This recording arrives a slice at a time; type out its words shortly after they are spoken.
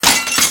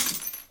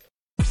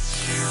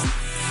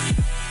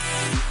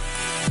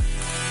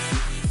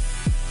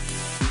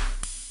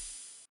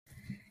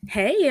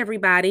Hey,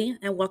 everybody,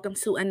 and welcome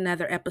to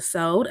another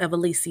episode of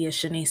Alicia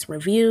Shanice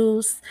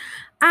Reviews.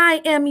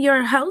 I am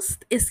your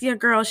host. It's your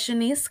girl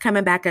Shanice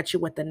coming back at you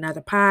with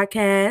another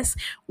podcast.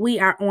 We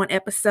are on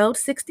episode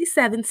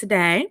 67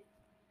 today.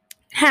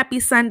 Happy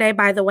Sunday,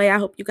 by the way. I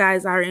hope you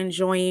guys are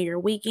enjoying your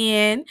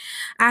weekend.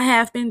 I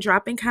have been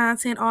dropping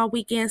content all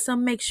weekend, so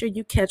make sure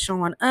you catch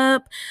on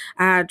up.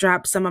 I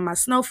dropped some of my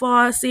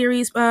Snowfall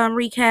series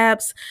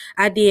recaps.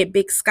 I did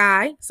Big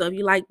Sky, so if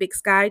you like Big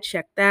Sky,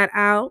 check that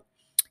out.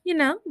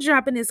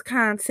 Dropping this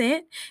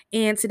content.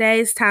 And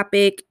today's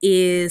topic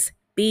is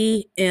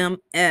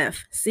BMF,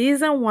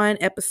 Season 1,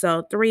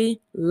 Episode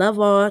 3, Love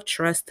All,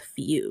 Trust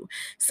Few.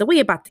 So we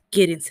about to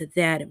get into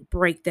that and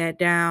break that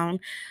down.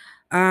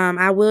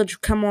 I will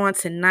come on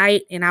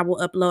tonight and I will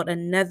upload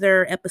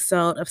another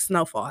episode of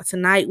Snowfall.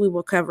 Tonight we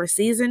will cover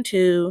Season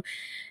 2,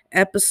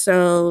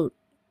 Episode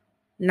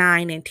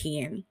 9 and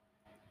 10.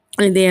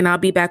 And then I'll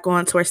be back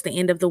on towards the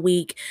end of the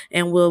week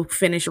and we'll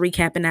finish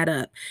recapping that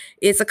up.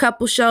 It's a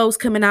couple shows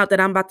coming out that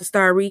I'm about to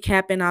start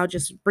recapping. I'll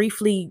just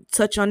briefly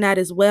touch on that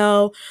as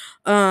well.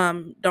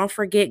 Don't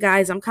forget,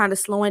 guys, I'm kind of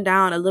slowing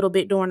down a little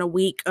bit during the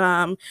week.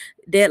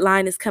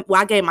 Deadline is coming.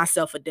 Well, I gave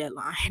myself a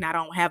deadline. I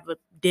don't have a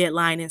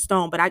deadline in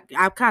stone, but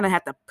I kind of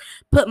have to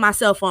put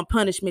myself on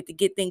punishment to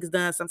get things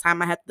done. Sometimes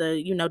I have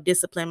to,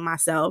 discipline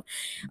myself.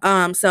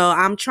 So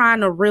I'm trying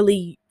to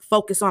really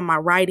focus on my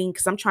writing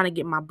because I'm trying to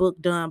get my book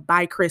done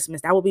by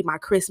Christmas. That will be my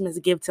Christmas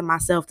gift to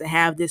myself to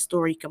have this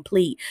story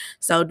complete.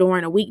 So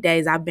during the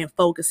weekdays, I've been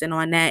focusing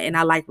on that, and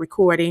I like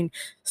recording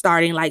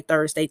starting like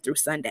Thursday through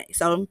Sunday.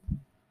 So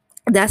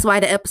that's why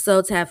the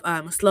episodes have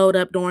slowed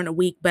up during the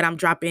week, but I'm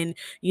dropping,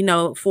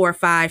 4 or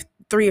 5,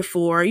 3 or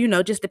 4,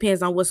 just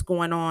depends on what's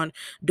going on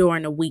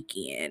during the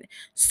weekend.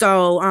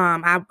 So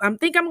I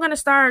think I'm going to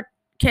start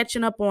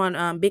catching up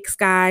on Big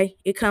Sky.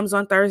 It comes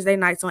on Thursday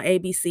nights on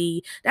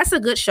ABC. That's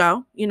a good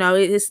show.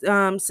 It's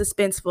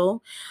suspenseful.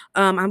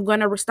 I'm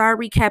going to start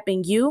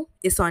recapping You.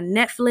 It's on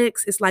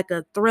Netflix. It's like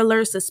a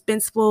thriller,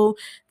 suspenseful.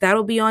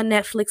 That'll be on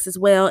Netflix as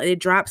well. It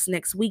drops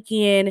next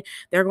weekend.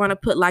 They're going to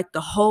put like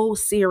the whole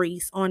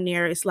series on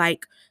there. It's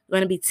like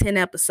going to be 10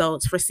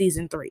 episodes for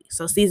season 3.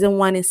 So season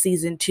 1 and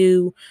season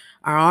 2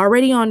 are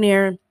already on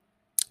there.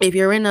 If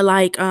you're into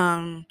like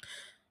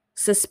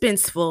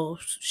suspenseful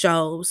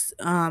shows,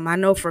 I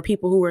know for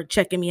people who are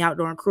checking me out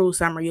during cruise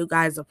summer, you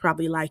guys are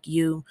probably like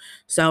You.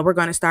 So we're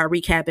going to start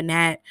recapping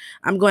that.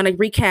 I'm going to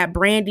recap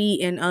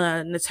Brandy and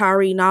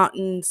Natari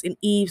Naughton's and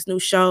Eve's new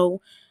show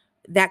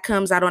that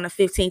comes out on the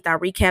 15th. I'll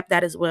recap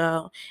that as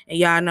well. And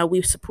y'all know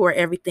we support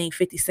everything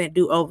 50 Cent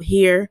do over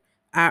here.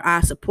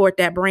 I support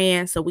that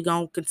brand, so we're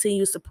going to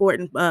continue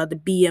supporting the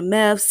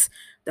BMFs,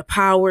 the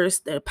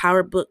Powers. The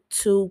Power Book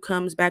 2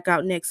 comes back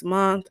out next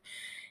month.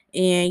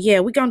 And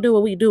yeah, we're going to do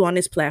what we do on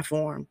this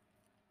platform.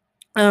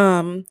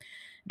 Don't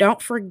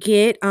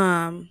forget,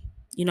 I've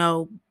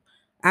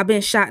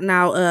been shouting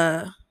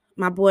out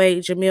my boy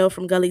Jamil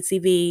from Gully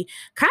TV.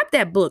 Cop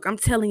that book. I'm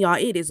telling y'all,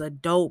 it is a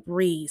dope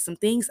read. Some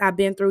things I've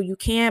been through. You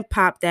can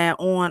cop that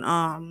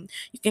on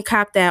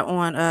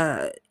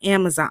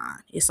Amazon.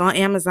 It's on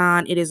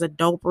Amazon. It is a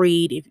dope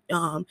read.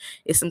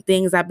 It's some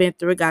things I've been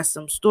through. It got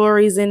some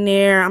stories in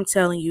there. I'm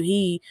telling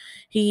you,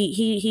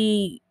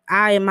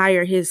 I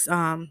admire his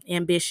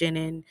ambition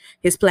and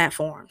his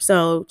platform.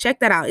 So check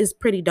that out. It's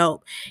pretty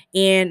dope.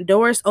 And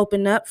doors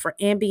open up for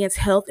Ambience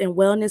Health and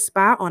Wellness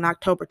Spa on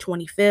October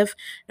 25th.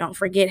 Don't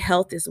forget,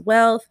 health is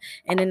wealth.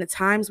 And in the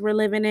times we're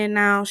living in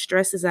now,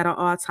 stress is at an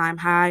all-time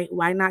high.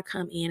 Why not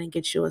come in and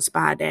get you a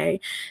spa day?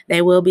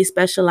 They will be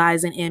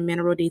specializing in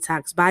mineral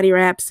detox body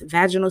wraps,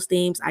 vaginal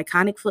steams,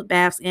 iconic foot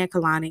baths, and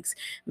colonics.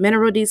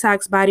 Mineral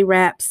detox body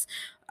wraps,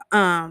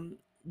 my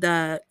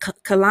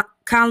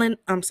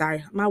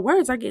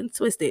words are getting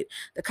twisted.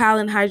 The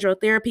Colon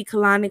Hydrotherapy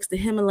Colonics, the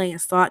Himalayan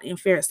Salt and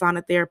Ferret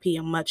Sauna Therapy,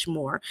 and much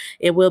more.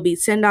 It will be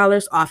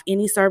 $10 off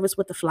any service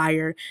with the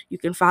flyer. You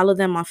can follow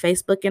them on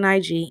Facebook and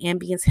IG,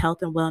 Ambience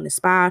Health and Wellness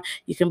Spa.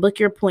 You can book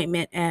your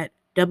appointment at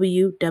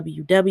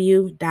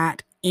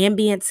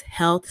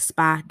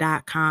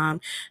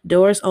www.ambiencehealthspa.com.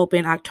 Doors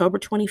open October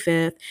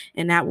 25th,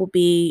 and that will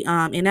be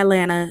in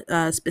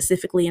Atlanta,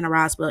 specifically in the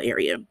Roswell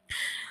area.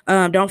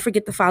 Don't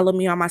forget to follow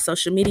me on my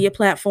social media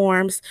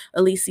platforms,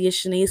 Alicia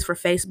Shanice for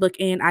Facebook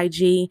and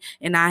IG.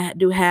 And I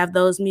do have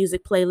those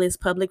music playlists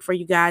public for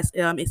you guys.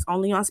 It's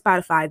only on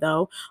Spotify,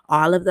 though.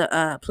 All of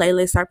the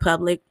playlists are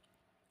public.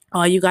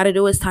 All you got to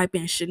do is type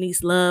in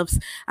Shanice Loves.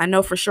 I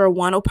know for sure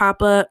one will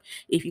pop up.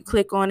 If you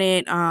click on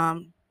it,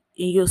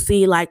 and you'll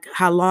see like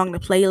how long the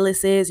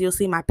playlist is. You'll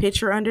see my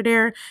picture under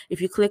there. If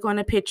you click on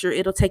the picture,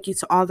 it'll take you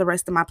to all the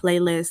rest of my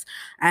playlists.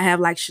 I have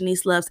like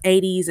Shanice Loves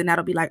 80s, and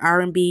that'll be like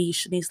R&B.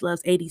 Shanice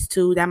Loves 80s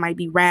too. That might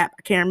be rap.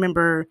 I can't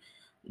remember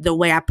the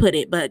way I put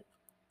it, but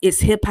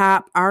it's hip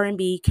hop,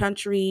 R&B,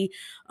 country,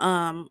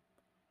 Motown,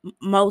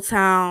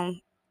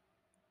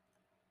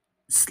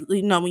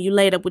 when you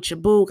laid up with your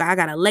boo. I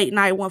got a late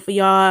night one for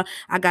y'all.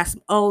 I got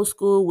some old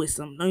school with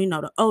some,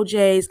 the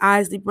OJs,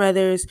 Isley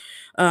Brothers,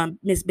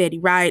 Miss Betty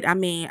Wright. I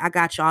mean, I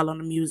got y'all on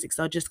the music.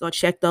 So just go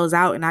check those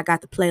out. And I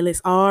got the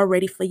playlist all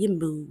ready for your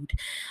mood.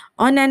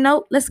 On that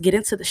note, let's get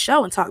into the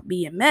show and talk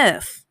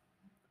BMF.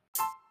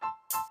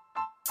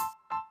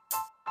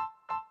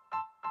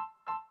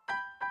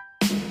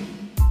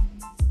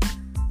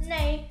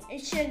 Name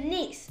is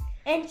Shanice,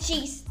 and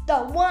she's the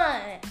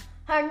one.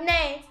 Her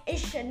name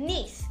is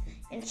Shanice,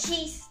 and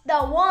she's the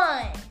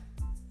one.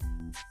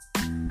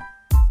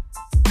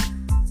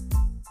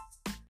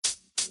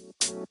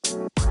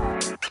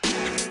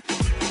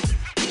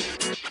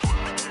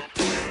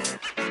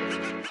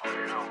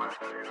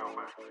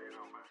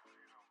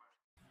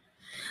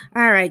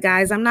 All right,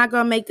 guys, I'm not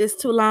going to make this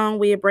too long.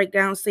 We'll break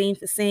down scene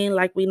for scene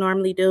like we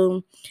normally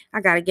do.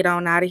 I got to get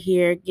on out of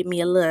here. Give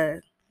me a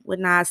little,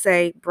 what I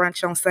say,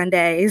 brunch on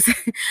Sundays.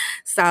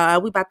 So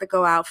we about to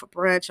go out for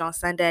brunch on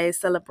Sundays,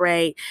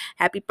 celebrate.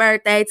 Happy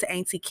birthday to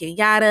Auntie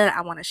Kenyatta.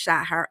 I want to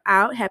shout her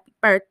out. Happy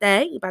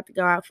birthday. We about to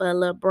go out for a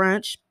little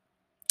brunch.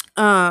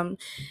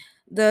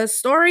 The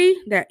story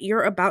that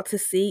you're about to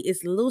see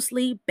is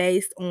loosely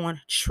based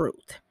on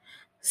truth.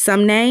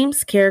 Some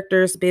names,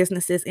 characters,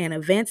 businesses, and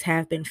events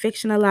have been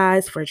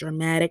fictionalized for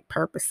dramatic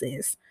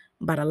purposes,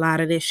 but a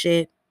lot of this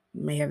shit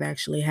may have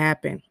actually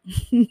happened.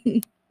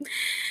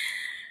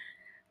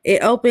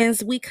 It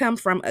opens, we come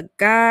from a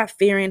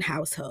God-fearing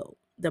household.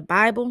 The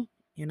Bible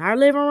in our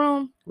living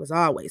room was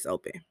always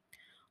open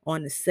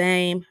on the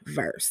same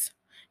verse.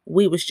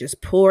 We was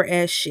just poor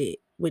as shit,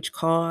 which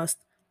caused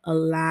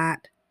all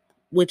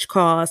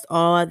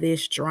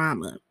this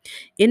drama.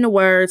 In the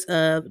words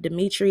of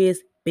Demetrius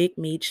Big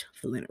Meech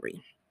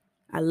Flannery.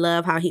 I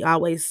love how they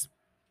always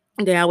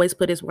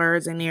put his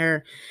words in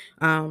there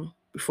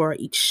before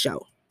each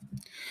show.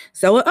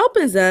 So it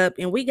opens up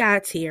and we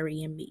got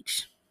Terry and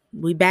Meech.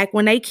 We back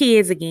when they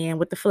kids again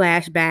with the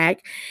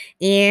flashback,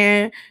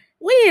 and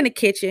we in the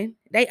kitchen.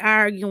 They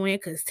arguing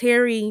because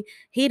Terry,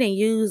 he done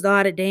used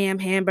all the damn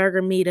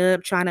hamburger meat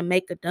up trying to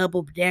make a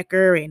double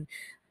decker and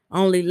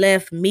only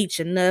left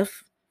Meech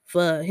enough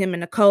for him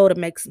and Nicole to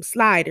make some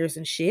sliders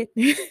and shit.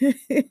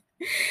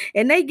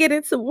 And they get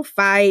into a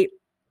fight.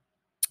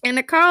 And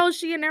Nicole,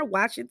 she in there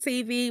watching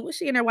TV. Was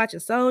she in there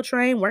watching Soul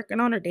Train, working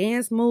on her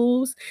dance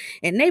moves?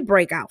 And they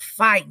break out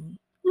fighting.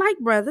 Like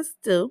brothers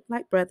do.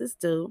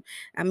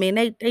 I mean,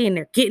 they in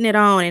there getting it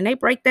on. And they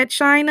break that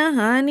china,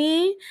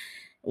 honey.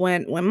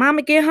 When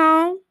mama get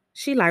home,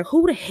 she like,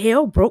 who the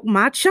hell broke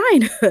my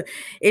china?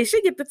 And she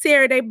get to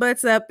tear their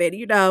butts up.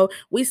 And,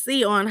 we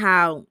see on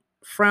how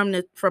from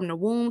the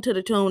womb to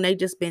the tomb, they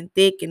just been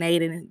thick and they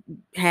didn't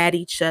had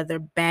each other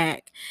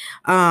back.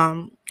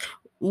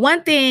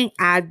 One thing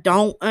I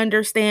don't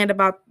understand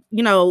about,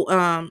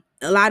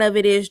 a lot of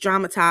it is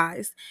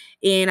dramatized.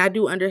 And I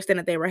do understand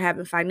that they were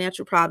having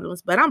financial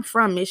problems, but I'm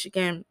from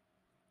Michigan.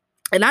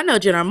 And I know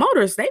General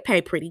Motors, they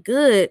pay pretty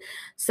good.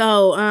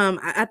 So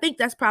I think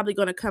that's probably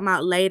going to come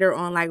out later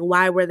on, like,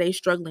 why were they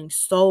struggling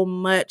so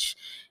much,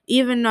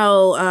 even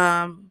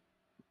though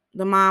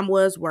the mom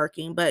was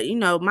working. But,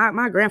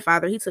 my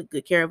grandfather, he took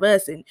good care of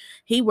us and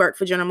he worked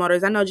for General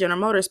Motors. I know General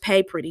Motors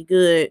pay pretty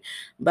good,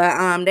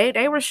 but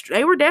they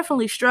were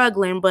definitely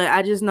struggling. But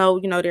I just know,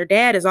 their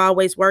dad is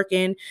always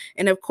working.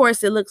 And of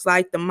course, it looks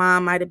like the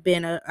mom might have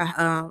been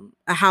a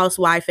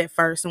housewife at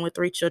first. And with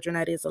 3 children,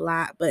 that is a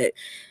lot. But,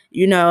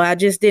 I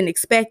just didn't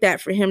expect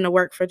that for him to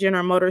work for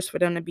General Motors, for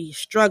them to be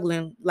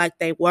struggling like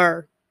they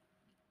were.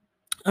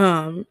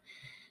 So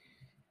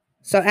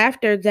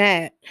after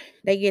that,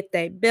 they get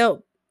their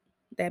belt.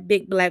 That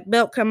big black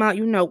belt come out,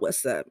 you know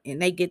what's up.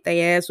 And they get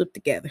their ass whipped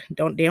together.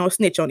 They don't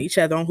snitch on each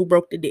other on who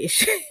broke the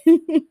dish.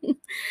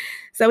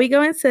 So we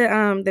go into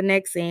the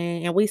next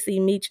scene and we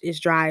see Meech is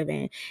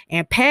driving.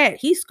 And Pat,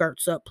 he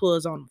skirts up,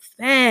 pulls on him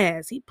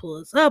fast. He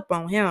pulls up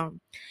on him.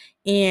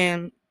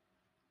 And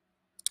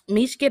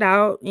Meech get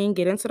out and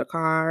get into the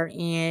car.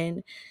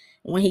 And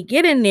when he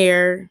get in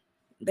there,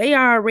 they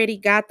already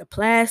got the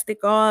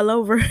plastic all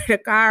over the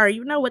car.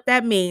 You know what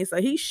that means.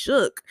 So he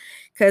shook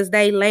because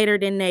they later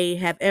than they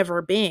have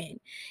ever been.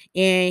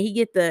 And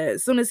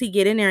as soon as he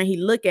get in there and he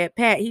look at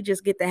Pat, he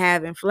just get to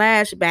having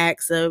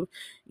flashbacks of,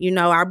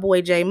 our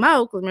boy J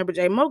Mo. Because remember,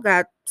 J Mo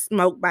got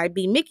smoked by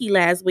B Mickey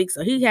last week.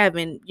 So he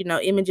having,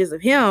 images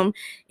of him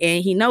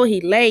and he know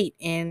he late.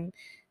 And,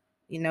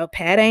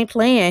 Pat ain't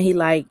playing. He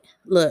like,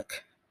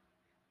 look,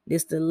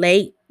 this the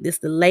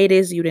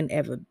latest you done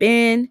ever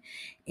been.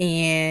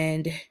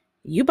 And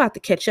you about to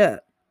catch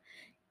up.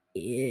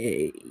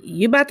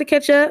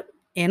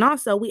 And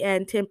also, we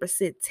adding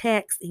 10%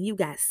 tax, and you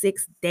got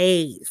 6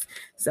 days.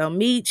 So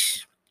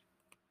Meech,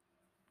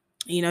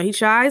 he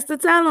tries to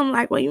tell him,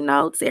 like,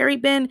 well, Terry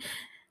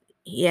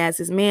he asks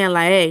his man,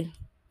 like, hey,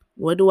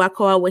 what do I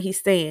call what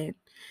he's saying?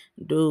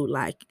 Dude,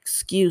 like,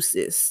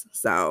 excuses.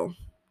 So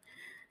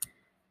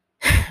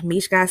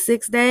Meech got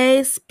 6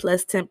 days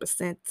plus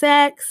 10%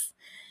 tax.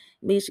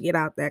 Meech get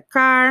out that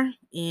car,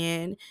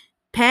 and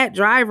Pat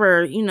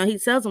Driver, he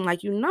tells him,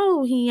 like,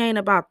 he ain't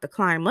about to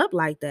climb up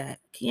like that.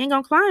 He ain't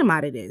gonna climb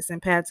out of this.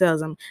 And Pat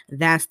tells him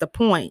that's the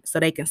point, so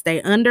they can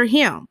stay under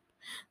him.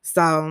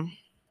 So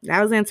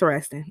that was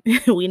interesting.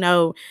 We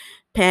know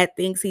Pat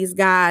thinks he's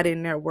God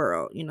in their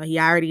world. He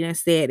already done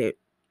said it.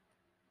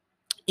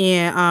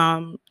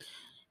 And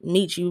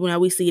Meech,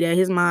 we see that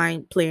his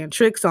mind playing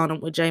tricks on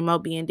him with J-Mo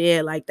being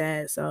dead like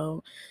that.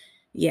 So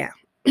yeah.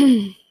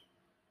 Then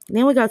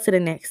we go to the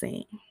next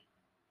scene.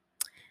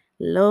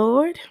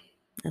 Lord,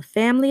 a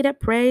family that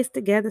prays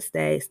together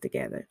stays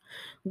together.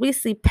 We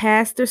see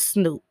Pastor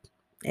Snoop,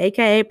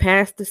 aka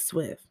Pastor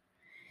Swift.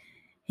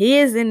 He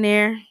is in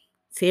there.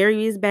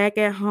 Terry is back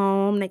at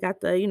home. They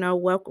got the,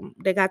 welcome.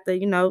 They got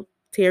the,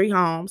 Terry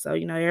home. So,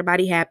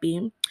 everybody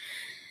happy.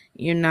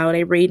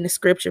 They reading the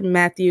scripture,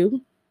 Matthew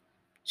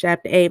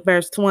chapter 8,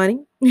 verse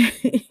 20.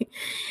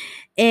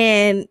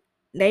 And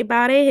they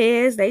bow their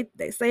heads. They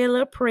say a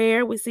little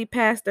prayer. We see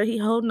Pastor, he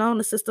holding on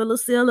to Sister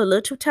Lucille a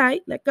little too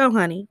tight. Let go,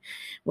 honey.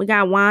 We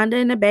got Wanda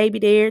and the baby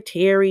there,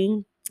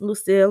 Terry,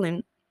 Lucille,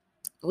 and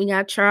we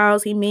got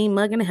Charles. He mean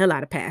mugging the hell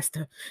out of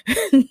Pastor.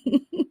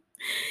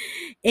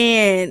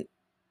 And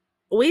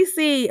we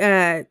see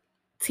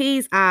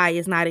T's eye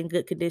is not in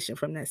good condition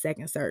from that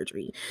second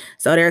surgery.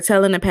 So they're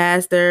telling the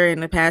pastor,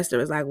 and the pastor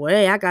is like, well,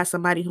 hey, I got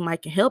somebody who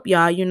might can help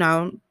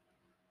y'all,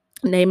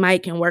 they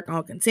might can work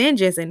on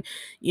contingents. And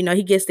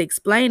he gets to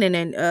explaining,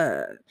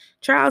 and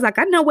Charles like,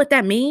 I know what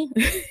that means.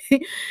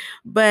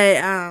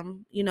 But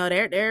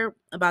they're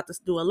about to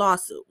do a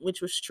lawsuit, which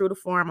was true to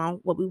form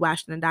on what we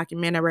watched in the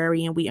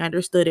documentary, and we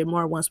understood it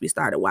more once we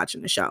started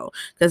watching the show,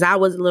 because I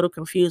was a little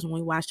confused when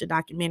we watched the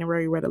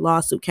documentary where the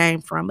lawsuit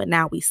came from, but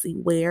now we see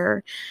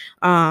where.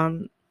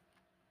 But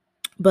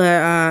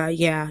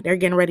yeah, they're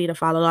getting ready to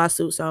file a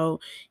lawsuit.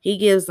 So he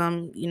gives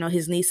them,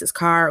 his niece's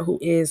card, who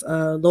is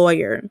a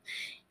lawyer.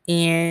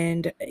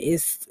 And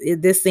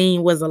this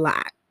scene was a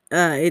lot.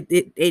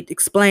 It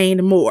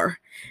explained more.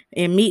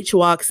 And Meech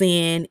walks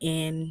in,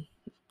 and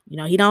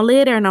he don't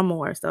live there no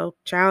more. So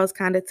Charles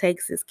kind of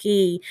takes his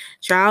key.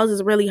 Charles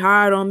is really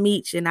hard on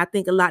Meech, and I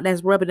think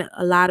that's rubbing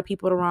a lot of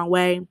people the wrong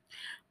way.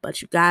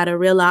 But you gotta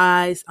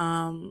realize,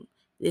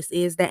 this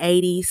is the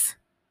 80s.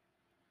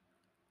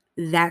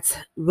 That's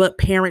what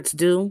parents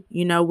do.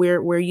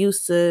 We're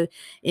used to,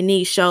 in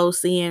these shows,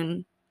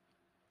 seeing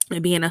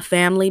it being a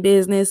family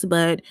business,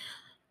 but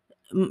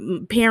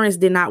parents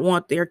did not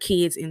want their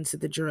kids into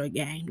the drug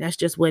game. That's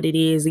just what it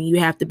is, and you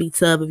have to be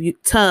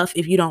tough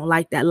if you don't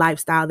like that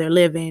lifestyle they're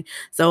living.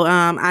 So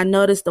I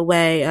noticed the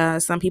way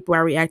some people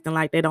are reacting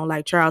like they don't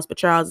like Charles, but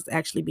Charles is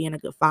actually being a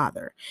good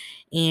father,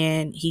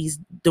 and he's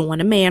doing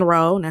a man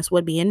role, and that's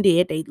what Ben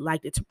did. They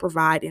liked it to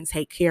provide and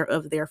take care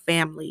of their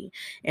family,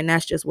 and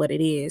that's just what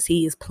it is.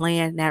 He is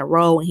playing that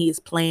role, and he is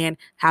playing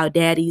how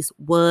daddies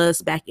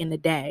was back in the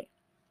day.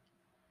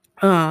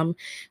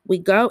 We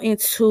go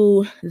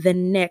into the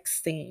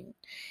next scene,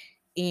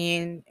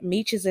 and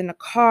Meech is in the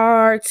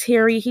car.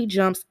 Terry, he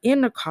jumps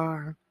in the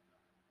car,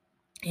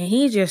 and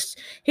he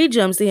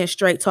jumps in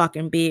straight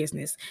talking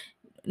business.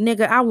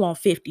 Nigga, I want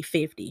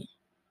 50-50.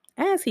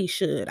 As he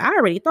should. I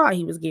already thought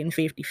he was getting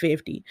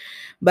 50-50.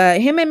 But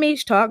him and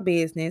Meech talk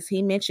business.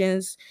 He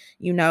mentions,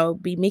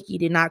 B. Mickey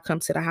did not come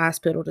to the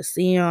hospital to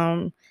see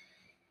him.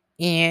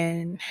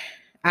 And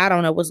I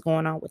don't know what's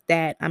going on with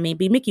that. I mean,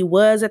 B. Mickey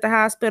was at the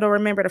hospital,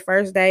 remember, the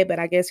first day, but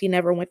I guess he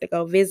never went to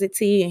go visit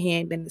T, and he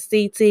ain't been to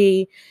see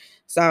T.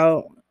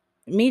 So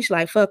Meech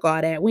like, fuck all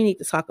that. We need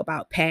to talk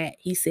about Pat.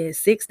 He said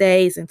 6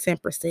 days and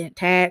 10%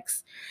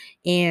 tax.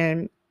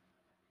 And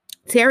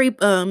Terry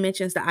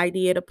mentions the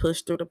idea to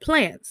push through the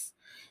plants,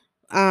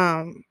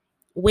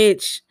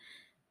 which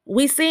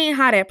we seen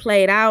how that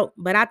played out,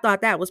 but I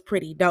thought that was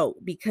pretty dope,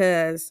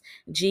 because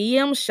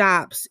GM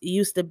shops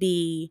used to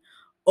be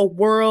a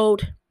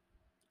world.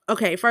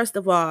 Okay, first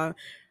of all,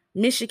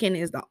 Michigan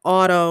is the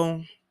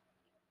auto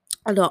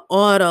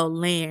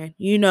land.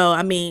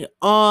 I mean,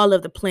 all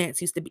of the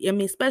plants used to be,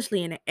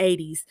 especially in the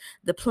 80s,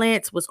 the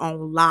plants was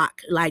on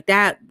lock. Like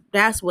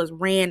that's what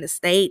ran the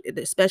state,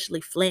 especially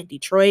Flint,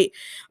 Detroit,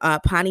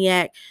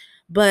 Pontiac.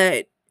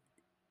 But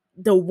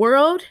the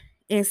world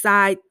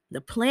inside the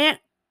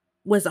plant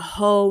was a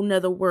whole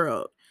nother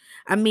world.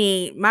 I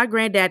mean, my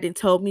granddad done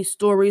told me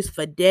stories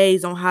for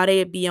days on how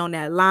they'd be on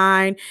that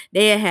line.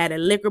 They had the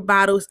liquor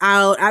bottles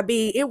out. I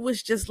mean, it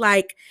was just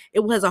like, it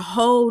was a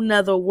whole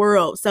nother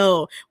world.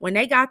 So when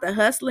they got the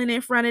hustling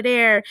in front of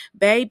there,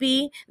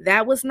 baby,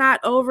 that was not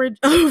over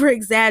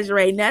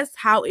exaggerating. That's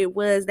how it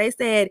was. They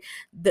said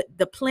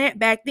the plant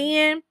back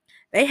then,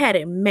 they had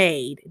it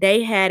made.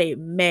 They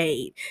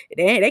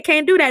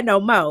can't do that no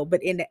more.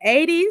 But in the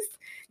 80s,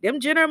 them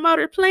General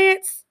Motors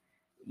plants,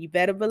 you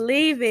better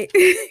believe it.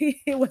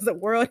 It was a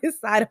world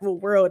inside of a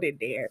world in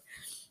there.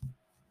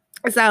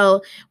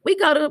 So we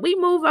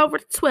move over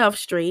to 12th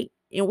Street,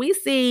 and we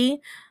see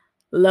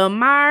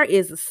Lamar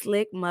is a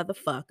slick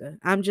motherfucker.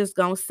 I'm just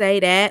gonna say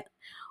that.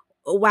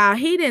 while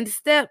he didn't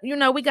step,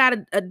 we got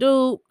a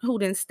dude who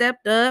didn't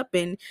stepped up,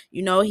 and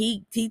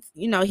he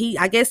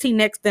I guess he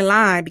next in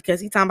line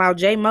because he talking about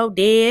J Mo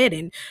dead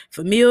and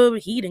Familiar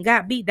he done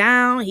got beat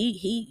down.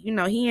 He in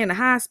the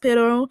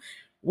hospital.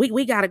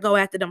 We gotta go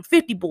after them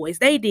 50 boys.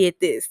 They did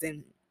this.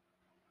 And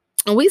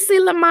we see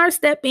Lamar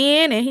step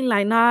in and he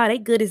like, nah, they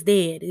good as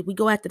dead. We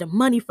go after the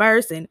money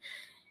first. And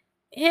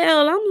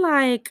hell, I'm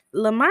like,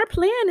 Lamar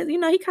playing is,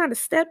 he kind of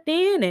stepped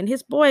in, and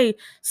his boy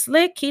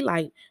Slick, he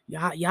like,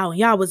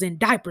 y'all was in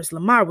diapers.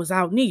 Lamar was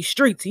out in these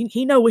streets.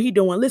 He know what he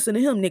doing. Listen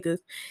to him, niggas.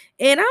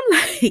 And I'm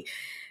like,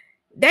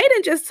 they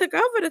done just took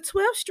over the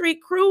 12th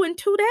Street crew in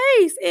 2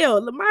 days.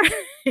 Hell, Lamar,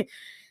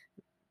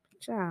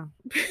 child.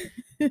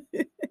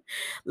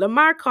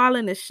 Lamar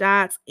calling the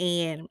shots,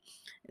 and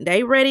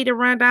they ready to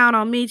run down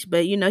on Meech,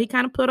 but he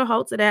kind of put a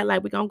halt to that,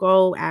 like, we're gonna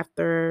go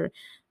after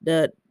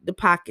the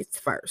pockets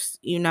first,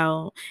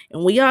 and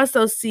we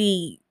also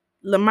see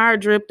Lamar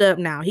dripped up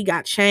now. He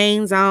got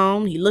chains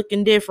on, he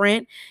looking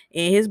different,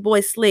 and his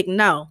boy Slick,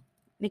 no,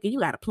 nigga, you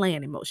got a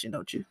plan in motion,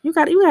 don't you? You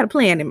got a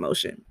plan in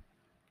motion.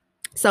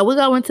 So we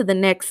go into the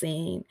next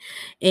scene,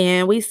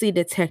 and we see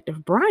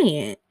Detective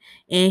Bryant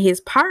and his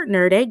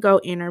partner. They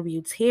go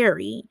interview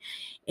Terry,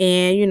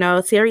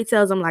 and Terry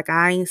tells them like,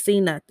 I ain't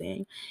see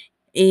nothing.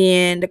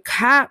 And the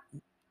cop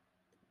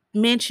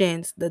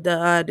mentions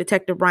the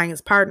Detective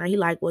Bryant's partner. He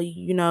like,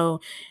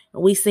 well,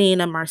 we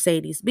seen a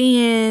Mercedes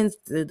Benz.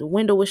 The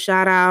window was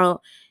shot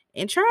out.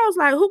 And Charles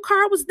like, who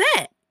car was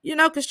that?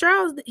 Because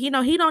Charles, he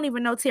don't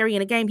even know Terry in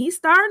the game. He's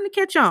starting to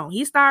catch on.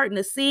 He's starting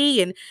to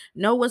see and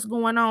know what's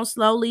going on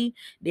slowly.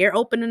 They're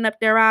opening up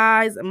their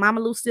eyes. Mama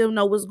Lou still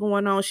know what's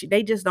going on.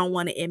 They just don't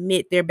want to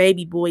admit their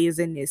baby boy is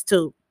in this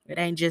too. It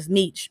ain't just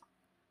Meech.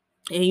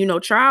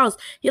 And Charles,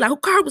 he like, who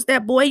car was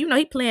that, boy?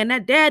 He playing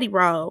that daddy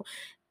role.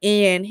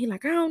 And he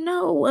like, I don't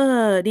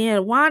know.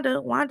 Then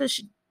Wanda,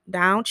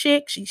 down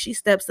chick, she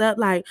steps up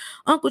like,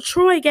 Uncle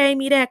Troy gave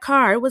me that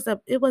car. It was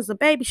a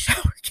baby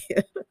shower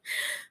gift.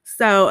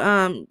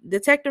 So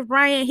Detective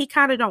Bryant, he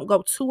kind of don't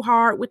go too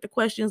hard with the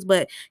questions,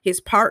 but his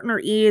partner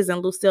is,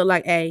 and Lucille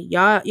like, hey,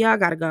 y'all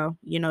gotta go.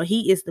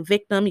 He is the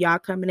victim. Y'all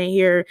coming in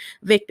here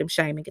victim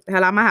shaming. Get the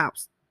hell out of my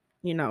house.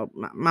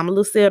 Mama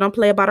Lucille don't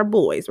play about her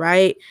boys,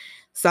 right?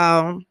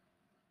 So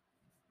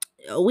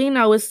we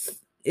know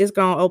it's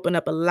gonna open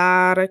up a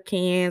lot of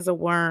cans of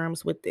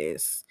worms with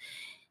this.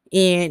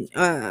 And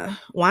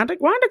Wanda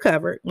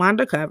covered.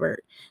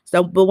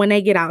 So, but when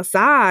they get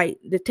outside,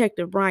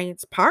 Detective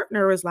Bryant's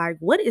partner is like,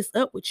 what is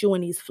up with you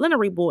and these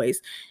Flannery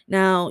boys?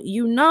 Now,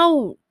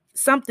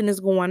 something is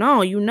going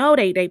on.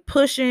 They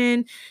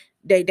pushing,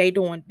 they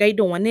doing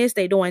this,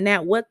 they doing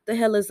that. What the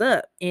hell is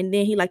up? And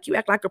then he like, you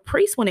act like a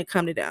priest when it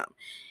come to them.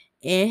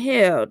 And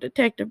hell,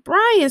 Detective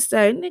Bryant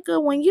said,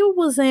 nigga, when you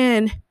was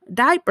in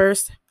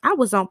diapers, I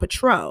was on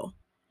patrol.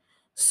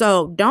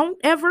 So don't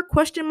ever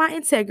question my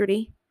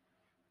integrity.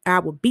 I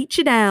will beat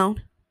you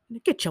down.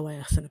 Get your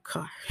ass in the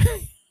car.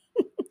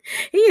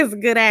 He is a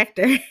good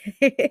actor.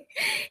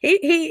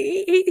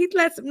 he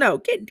lets him know,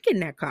 get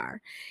in that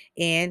car.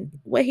 And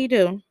what he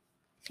do?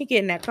 He get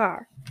in that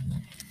car.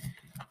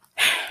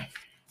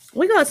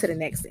 We go to the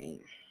next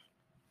scene.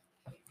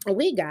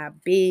 We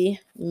got B.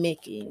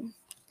 Mickey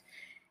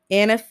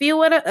and a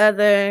few of the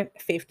other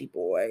 50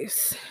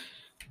 boys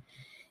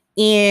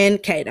in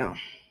Kato.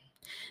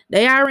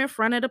 They are in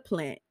front of the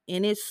plant,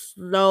 and it's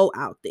slow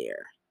out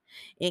there.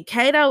 And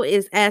Kato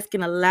is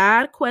asking a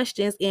lot of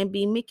questions, and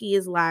B. Mickey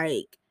is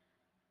like,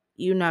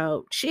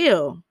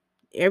 chill.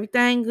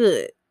 Everything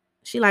good.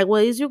 She like,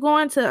 well, is you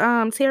going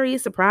to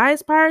Terry's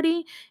surprise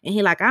party? And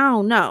he like, I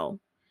don't know.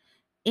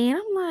 And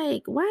I'm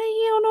like, why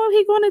he don't know if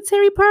he going to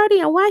Terry party,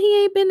 and why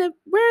he ain't been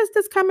where is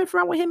this coming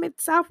from with him at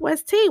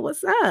Southwest T?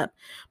 What's up?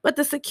 But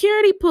the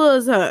security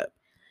pulls up,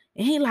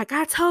 and he like,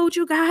 I told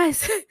you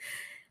guys,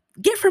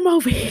 get from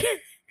over here.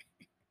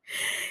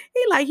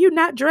 He like, you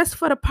not dressed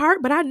for the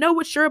part, but I know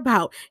what you're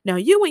about. Now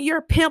you and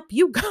your pimp,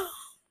 you go.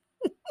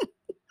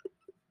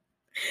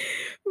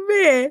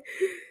 Man,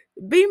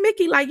 B.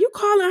 Mickey like, you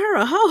calling her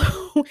a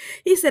hoe?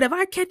 He said, if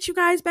I catch you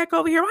guys back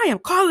over here, I am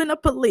calling the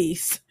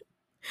police.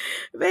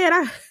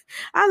 Man,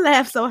 I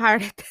laughed so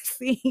hard at that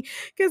scene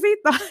because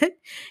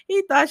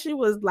he thought she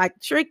was like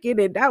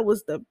tricking, and that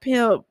was the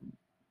pimp.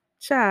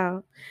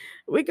 Child.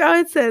 We go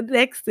into the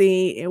next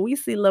scene, and we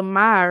see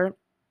Lamar.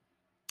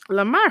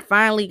 Lamar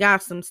finally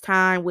got some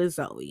time with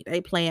Zoe.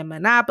 They playing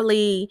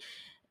Monopoly,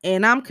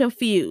 and I'm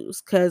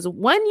confused because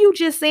when you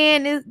just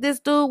saying this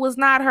dude was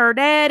not her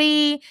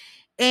daddy,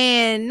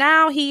 and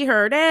now he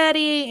her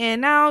daddy, and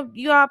now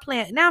you all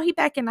playing. Now he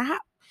back in the house.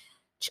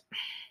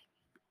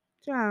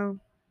 Child.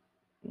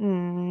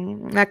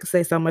 I could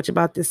say so much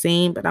about this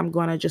scene, but I'm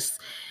gonna just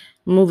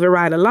move it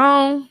right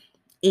along.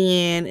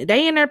 And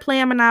they in there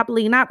playing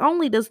Monopoly. Not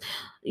only does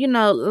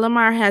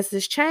Lamar has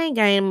his chain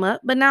game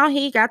up, but now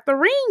he got the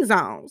rings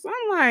on. So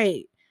I'm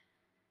like,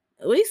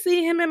 we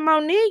see him and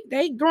Monique,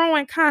 they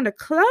growing kind of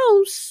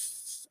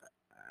close.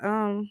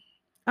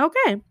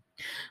 Okay.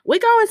 We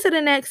go into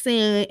the next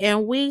scene,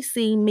 and we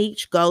see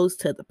Meech goes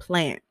to the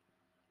plant.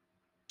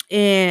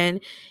 And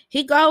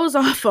he goes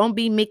off on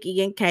B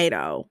Mickey and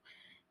Kato.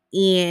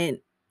 And,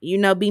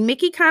 B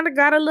Mickey kind of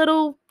got a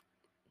little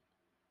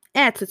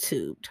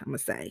attitude, I'm going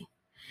to say.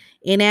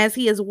 And as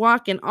he is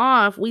walking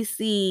off, we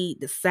see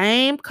the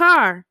same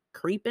car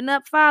creeping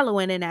up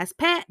following, and that's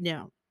Pat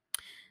now.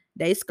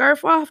 They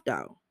scurf off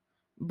though.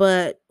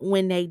 But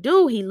when they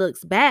do, he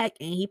looks back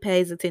and he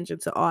pays attention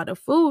to all the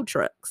food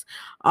trucks.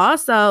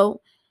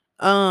 Also,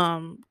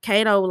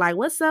 Kato like,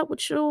 what's up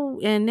with you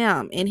and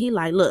them? And he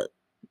like, look,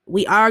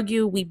 we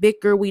argue, we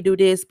bicker, we do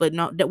this, but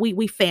no, that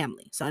we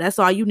family. So that's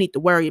all you need to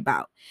worry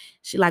about.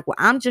 She like, well,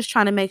 I'm just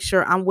trying to make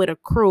sure I'm with a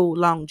crew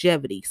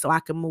longevity so I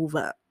can move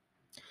up.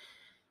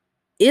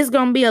 It's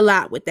gonna be a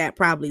lot with that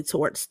probably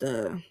towards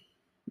the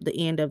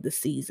end of the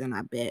season.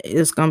 I bet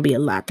it's gonna be a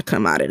lot to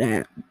come out of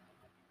that.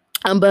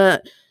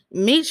 But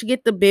Meech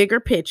get the bigger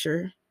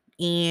picture,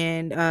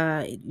 and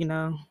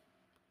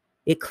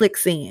it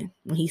clicks in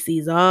when he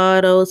sees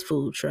all those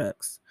food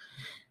trucks.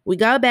 We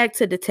go back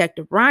to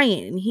Detective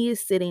Bryant, and he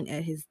is sitting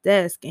at his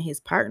desk, and his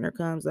partner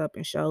comes up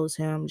and shows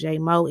him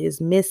J-Mo is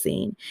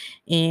missing,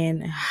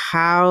 and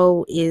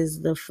how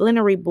is the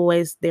Flannery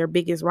boys their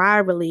biggest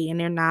rivalry, and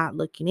they're not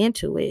looking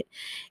into it.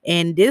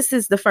 And this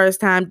is the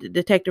first time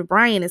Detective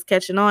Bryant is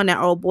catching on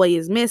that old boy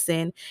is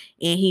missing,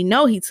 and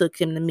he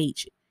took him to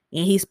meet you.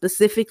 And he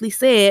specifically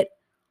said,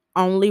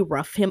 only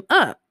rough him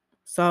up.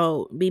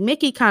 So B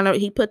Mickey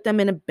he put them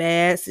in a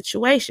bad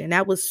situation.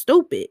 That was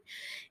stupid.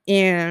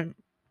 And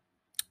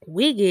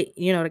we get,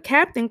 the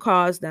captain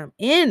calls them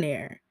in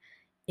there.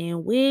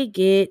 And we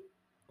get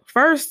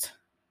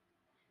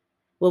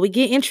we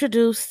get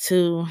introduced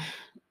to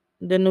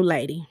the new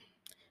lady,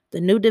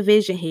 the new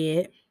division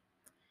head.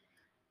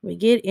 We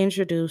get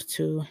introduced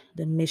to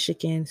the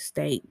Michigan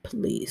State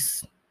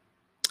Police.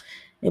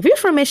 If you're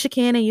from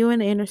Michigan and you're in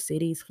the inner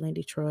cities, Flint,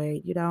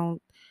 Detroit, you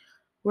don't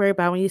worry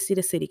about when you see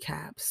the city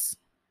cops.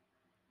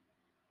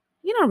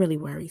 You don't really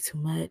worry too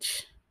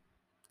much.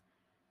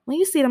 When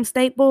you see them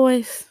state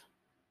boys,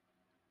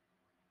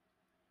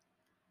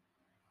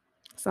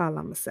 that's all I'm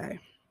going to say.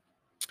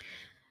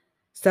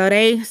 So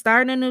they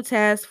starting a new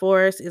task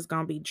force. It's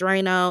going to be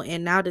Drano,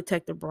 and now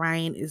Detective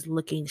Bryant is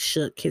looking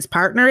shook. His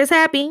partner is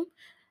happy,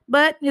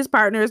 but his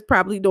partner is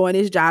probably doing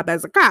his job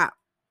as a cop.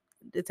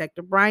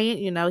 Detective Bryant,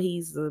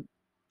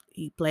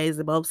 he plays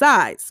the both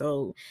sides.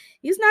 So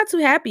he's not too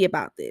happy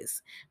about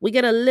this. We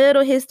get a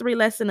little history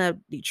lesson of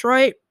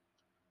Detroit.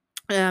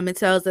 It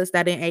tells us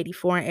that in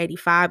 84 and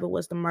 85, it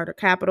was the murder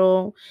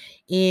capital.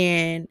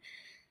 And,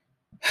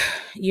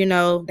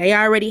 they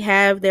already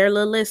have their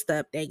little list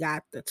up. They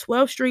got the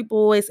 12th Street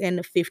Boys and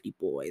the 50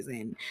 Boys.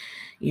 And,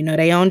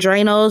 they own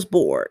Drano's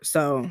board.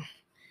 So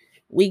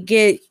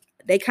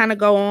they kind of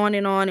go on,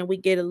 and we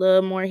get a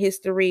little more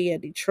history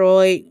of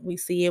Detroit. We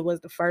see it was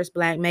the first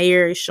black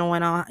mayor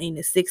showing on in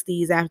the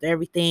 60s after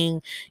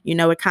everything,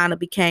 it kind of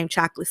became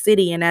Chocolate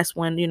City. And that's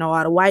when,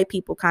 all the white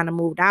people kind of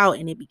moved out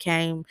and it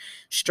became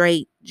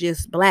straight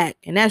just black.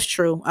 And that's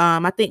true.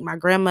 I think my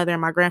grandmother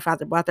and my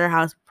grandfather bought their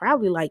house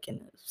probably like in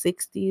the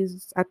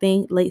 60s, I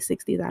think late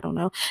 60s. I don't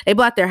know. They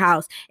bought their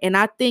house. And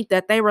I think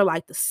that they were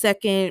like the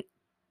second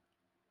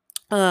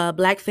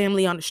black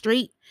family on the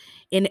street,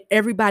 and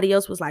everybody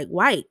else was like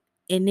white.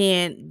 And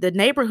then the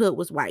neighborhood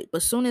was white.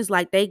 But soon as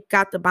like they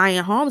got the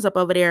buying homes up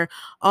over there,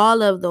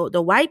 all of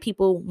the white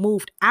people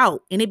moved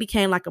out and it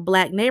became like a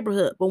black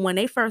neighborhood. But when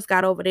they first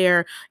got over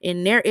there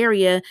in their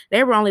area,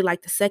 they were only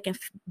like the second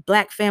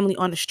black family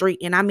on the street.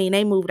 And I mean,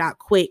 they moved out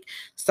quick.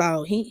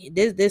 So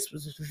this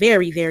was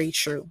very, very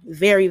true.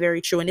 Very, very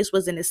true. And this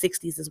was in the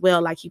 60s as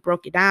well. Like he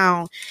broke it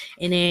down.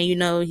 And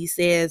then, he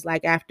says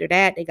like after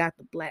that, they got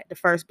the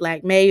first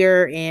black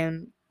mayor,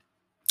 and,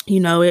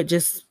 it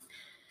just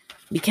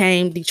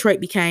Detroit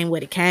became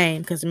what it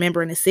came. Because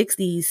remember in the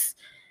 60s,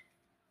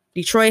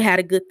 Detroit had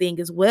a good thing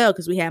as well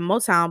because we had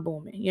Motown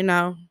booming,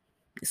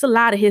 It's a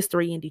lot of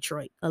history in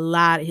Detroit. A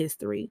lot of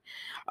history.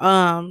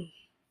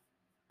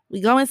 We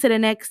go into the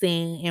next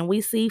scene and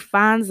we see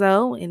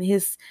Fonzo in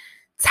his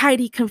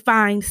tidy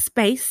confined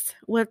space,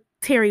 what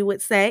Terry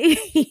would say.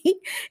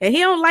 And he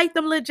don't like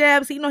them little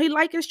jabs. He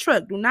like his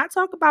truck. Do not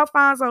talk about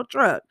Fonzo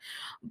truck.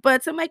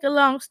 But to make a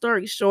long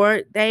story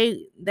short,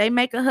 they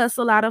make a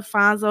hustle out of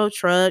Fonzo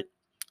truck.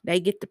 They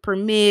get the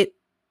permit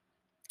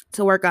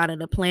to work out of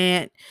the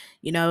plant.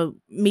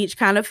 Meech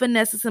kind of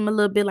finesses him a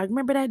little bit, like,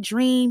 remember that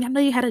dream? I know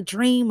you had a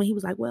dream. And he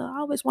was like, well, I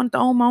always wanted to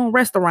own my own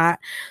restaurant.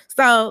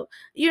 So,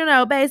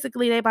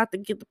 basically they about to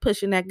get the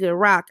pushing that good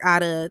rock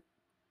out of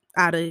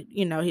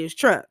his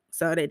truck.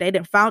 So they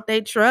done found their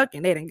truck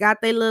and they done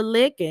got their little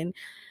lick. And,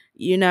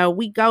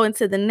 we go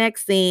into the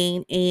next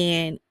scene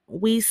and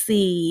we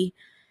see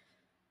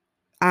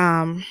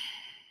Famil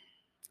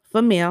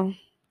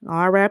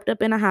all wrapped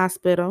up in a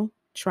hospital,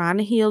 trying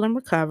to heal and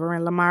recover.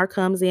 And Lamar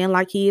comes in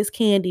like he is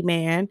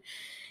Candyman.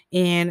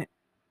 And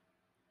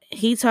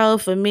he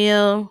told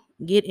Famil,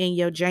 get in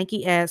your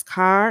janky ass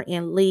car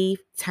and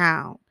leave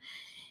town.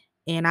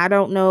 And I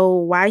don't know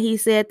why he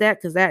said that,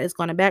 because that is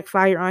going to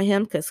backfire on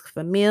him, because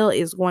Famil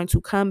is going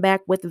to come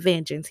back with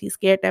vengeance. He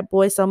scared that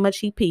boy so much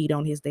he peed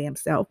on his damn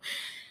self.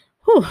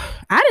 Whew,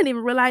 I didn't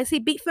even realize he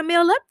beat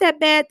Famil up that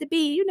bad to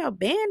be,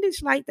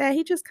 bandaged like that.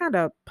 He just kind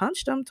of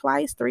punched him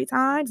twice, three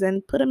times,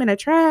 and put him in the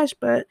trash.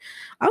 But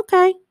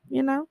okay,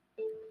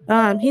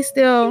 he's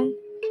still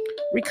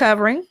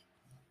recovering.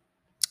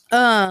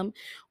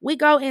 We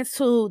go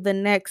into the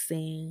next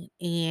scene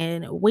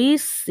and we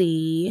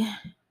see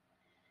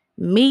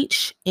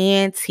Meech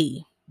and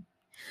T.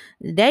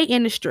 They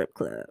in the strip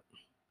club.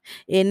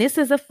 And this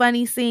is a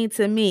funny scene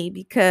to me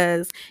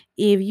because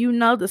if you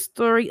know the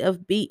story of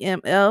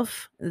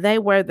BMF, they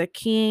were the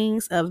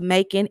kings of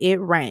making it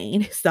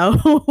rain. So,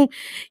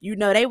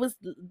 they was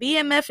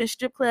BMF and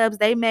strip clubs.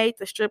 They made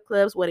the strip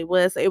clubs what it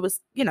was. So it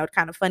was,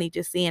 kind of funny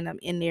just seeing them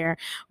in there.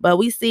 But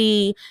we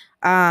see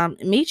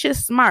Meech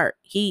is smart.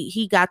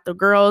 He got the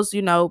girls,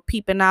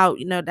 peeping out.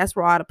 That's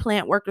where all the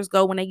plant workers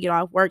go when they get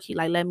off work. He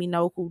let me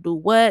know who do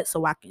what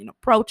so I can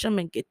approach them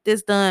and get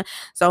this done.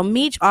 So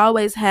Meech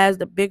always has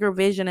the bigger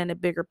vision and the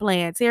bigger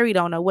plan. Terry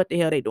don't know what the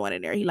hell they doing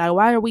in there. He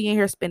why are we in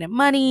here spending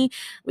money?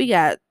 We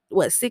got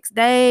 6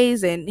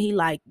 days, and he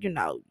got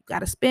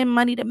to spend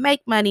money to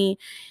make money.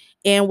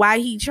 And while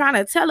he trying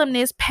to tell him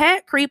this,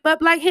 Pat creep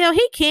up like hell.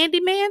 He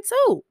Candyman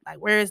too.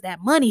 Where is that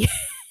money?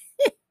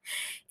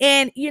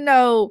 And he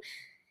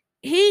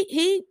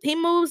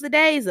moves the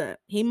days up.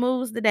 He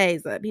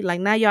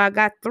now y'all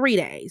got 3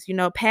 days.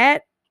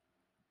 Pat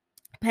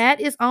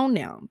is on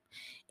them.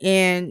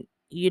 And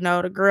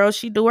the girl,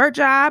 she do her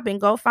job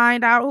and go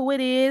find out who it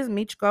is.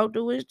 Meech go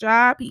do his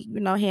job. He,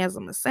 hands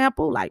them a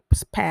sample,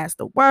 pass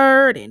the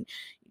word and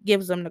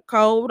gives them the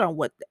code on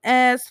what to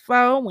ask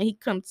for when he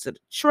comes to the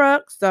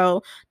truck.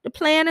 So the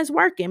plan is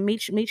working.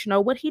 Meech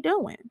know what he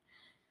doing.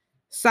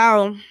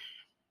 So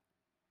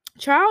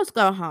Charles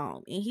go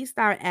home and he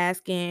start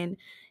asking,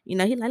 he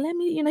let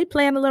me, he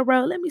playing a little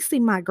role. Let me see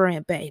my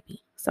grandbaby.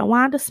 So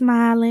Wanda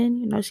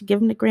smiling, she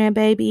give him the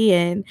grandbaby,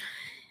 and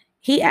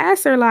he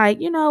asked her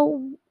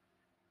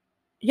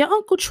your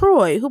Uncle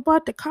Troy, who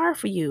bought the car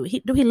for you,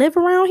 do he live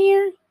around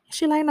here?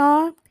 She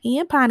no, he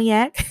in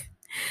Pontiac.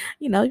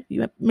 You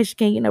in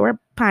Michigan, where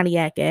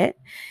Pontiac at.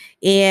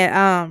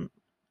 And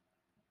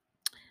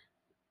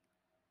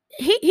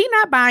he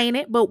not buying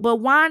it, but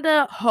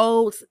Wanda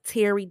holds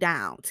Terry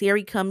down.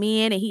 Terry come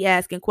in and he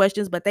asking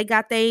questions, but they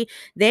got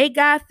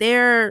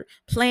their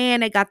plan,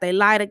 they got their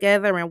lie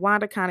together, and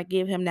Wanda kind of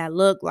give him that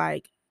look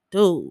like,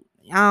 dude,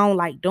 I don't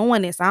like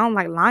doing this. I don't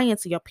like lying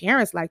to your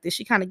parents like this.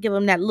 She kind of give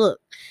him that look.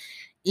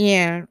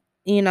 Yeah,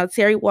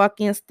 Terry walk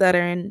in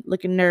stuttering,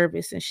 looking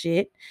nervous and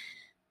shit.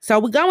 So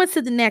we go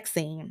into the next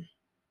scene,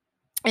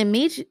 and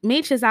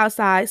Meech is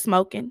outside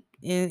smoking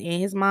in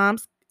his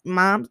mom's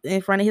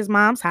in front of his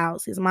mom's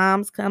house. His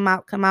mom's come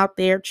out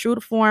there, true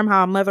to form,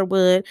 how a mother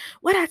would.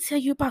 What I tell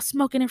you about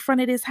smoking in front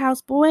of this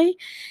house, boy?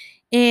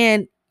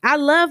 And I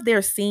love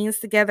their scenes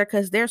together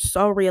because they're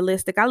so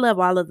realistic. I love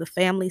all of the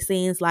family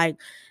scenes.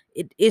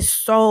 It is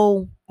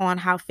so on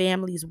how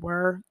families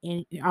were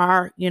and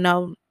are,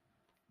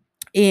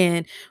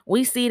 And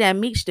we see that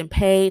Meech done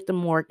paid the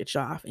mortgage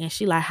off. And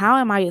she how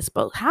am I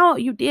exposed? How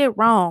you did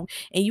wrong?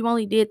 And you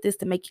only did this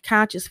to make your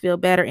conscience feel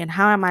better. And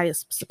how am I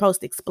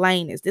supposed to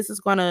explain this? This is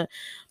going to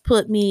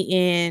put me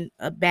in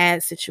a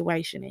bad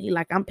situation. And he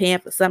I'm paying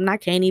for something I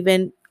can't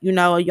even,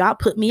 y'all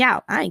put me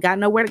out. I ain't got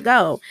nowhere to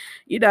go,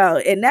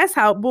 and that's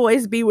how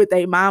boys be with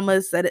their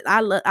mamas. So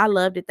I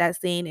loved it,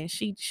 that scene. And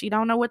she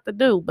don't know what to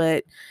do,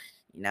 but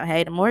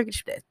hey, the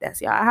mortgage,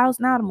 that's y'all house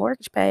now. The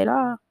mortgage paid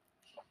off.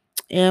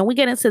 And we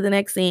get into the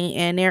next scene,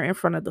 and they're in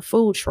front of the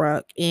food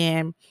truck.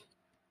 And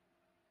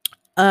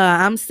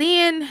I'm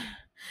seeing,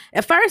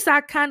 at first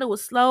I kind of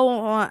was slow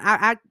on.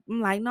 I'm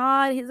like, no,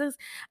 I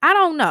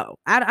don't know.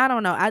 I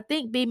don't know. I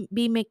think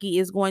B Mickey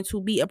is going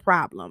to be a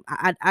problem.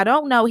 I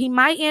don't know. He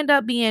might end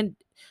up being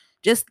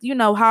just,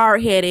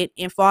 hard headed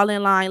and fall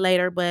in line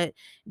later. But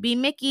B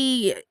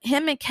Mickey,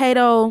 him and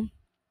Kato,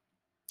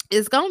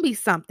 it's going to be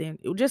something.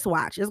 Just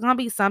watch. It's going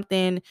to be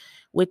something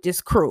with this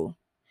crew.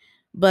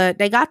 But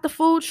they got the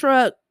food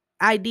truck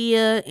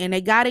idea and they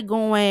got it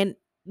going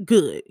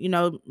good.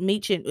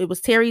 Meech, it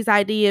was Terry's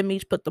idea.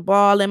 Meech put the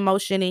ball in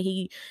motion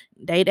and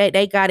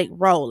they got it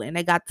rolling.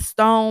 They got the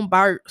Stone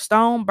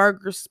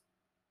Burgers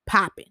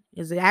popping.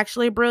 Is it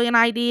actually a brilliant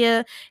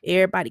idea?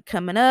 Everybody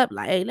coming up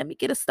hey, let me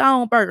get a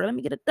Stone Burger. Let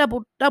me get a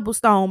double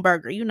Stone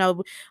Burger.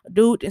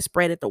 Dude, and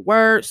spread it the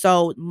word.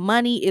 So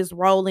money is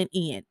rolling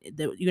in.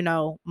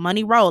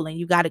 Money rolling.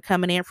 You got it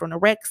coming in from the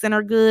rec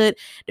center good.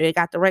 They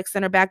got the rec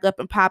center back up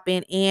and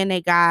popping, and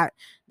they got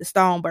the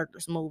Stone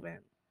Burgers moving.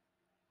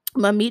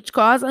 But Meech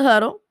calls a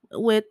huddle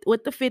with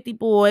the 50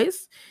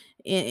 boys,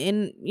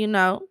 and he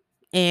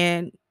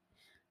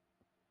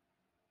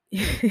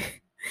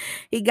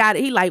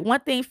one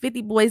thing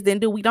 50 boys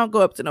didn't do, we don't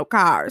go up to no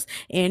cars.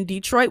 And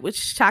Detroit was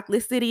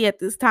chocolate city at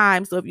this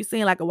time, so if you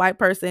seen a white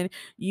person,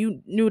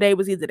 you knew they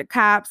was either the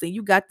cops. And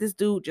you got this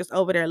dude just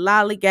over there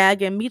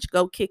lollygagging. Meech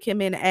go kick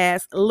him in the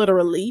ass,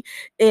 literally.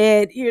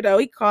 And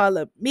he called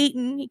a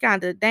meeting. He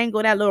kind of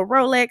dangled that little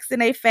Rolex in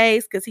their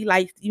face because he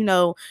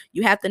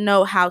you have to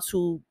know how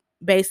to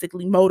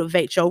basically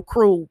motivate your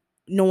crew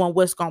knowing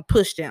what's gonna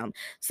push them.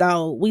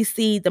 So we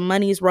see the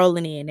money's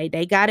rolling in.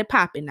 They got it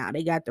popping now.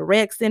 They got the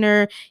rec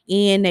center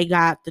and they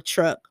got the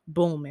truck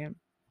booming.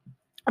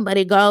 But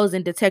it goes,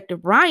 and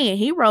Detective Bryant,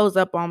 he rolls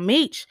up on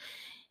Meech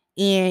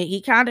and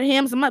he kind of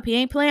hems him up. He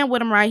ain't playing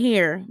with him right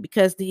here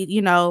because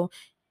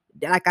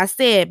like I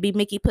said, B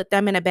Mickey put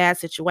them in a bad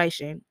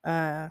situation.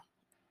 I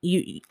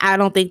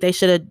don't think they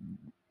should have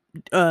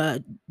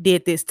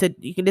did this to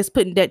you can just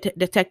put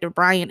Detective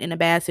Bryant in a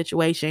bad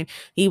situation.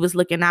 He was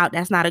looking out.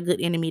 That's not a good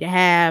enemy to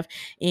have,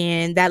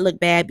 and that looked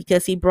bad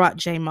because he brought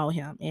J-Mo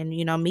him. And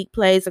Meech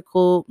plays it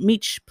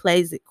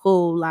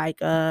cool.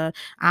 Like I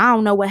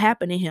don't know what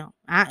happened to him.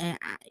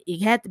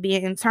 It had to be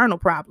an internal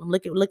problem.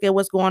 Look at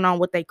what's going on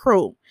with their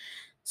crew.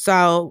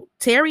 So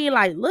Terry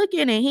like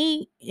looking, and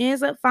he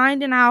ends up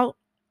finding out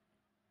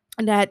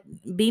that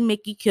B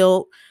Mickey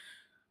killed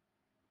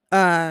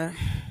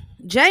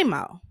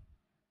J-Mo.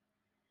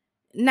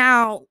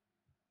 Now,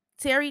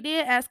 Terry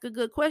did ask a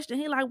good question.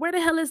 He like, where the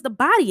hell is the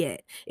body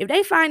at? If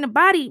they find the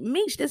body,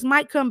 Meech, this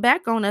might come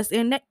back on us.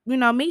 And,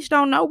 Meech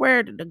don't know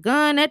where the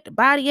gun at, the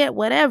body at,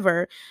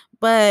 whatever.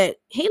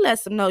 But he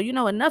lets them know,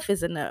 enough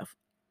is enough.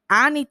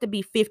 I need to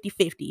be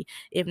 50-50.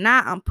 If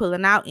not, I'm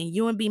pulling out and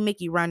you and B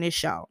Mickey run this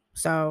show.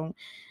 So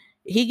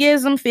he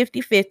gives them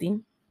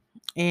 50-50.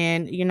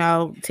 And,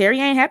 Terry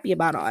ain't happy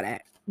about all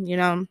that.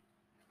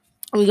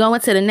 We go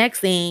into the next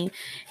scene,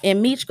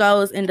 and Meech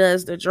goes and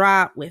does the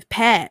drop with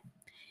Pat.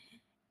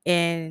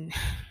 And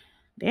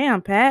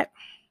damn, Pat,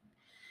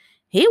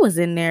 he was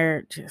in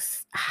there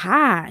just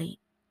high,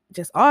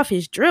 just off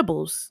his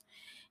dribbles.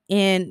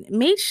 And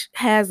Meech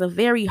has a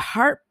very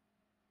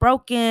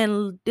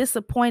heartbroken,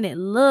 disappointed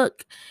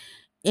look.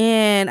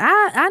 And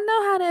I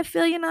know how that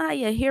feel. You know how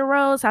your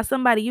heroes, how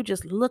somebody you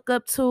just look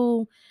up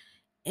to,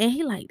 and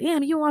he like,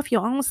 damn, you off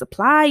your own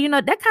supply.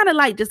 That kind of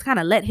like just kind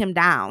of let him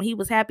down. He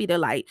was happy to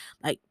like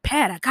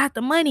Pat, I got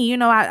the money.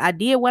 I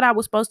did what I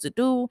was supposed to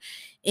do.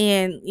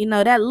 And,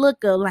 that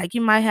look of like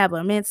you might have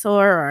a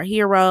mentor or a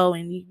hero,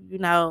 and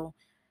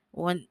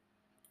when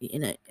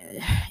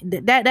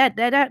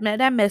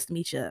that messed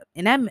me up.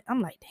 And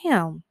I'm like,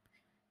 damn,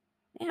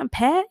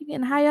 Pat, you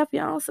getting high off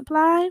your own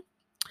supply.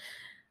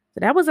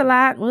 So that was a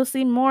lot. We'll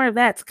see more of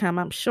that to come,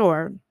 I'm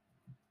sure.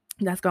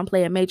 That's gonna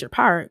play a major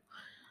part.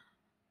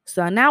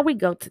 So now we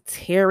go to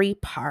Terry's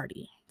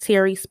party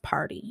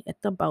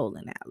at the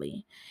bowling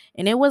alley.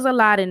 And it was a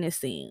lot in this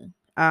scene.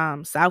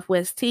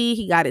 Southwest T,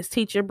 he got his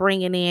teacher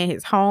bringing in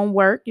his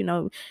homework.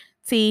 T,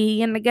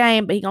 he in the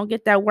game, but he gonna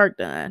get that work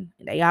done.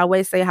 They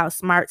always say how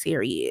smart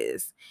Terry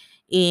is.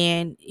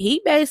 And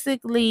he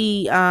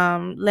basically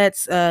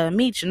lets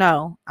Meech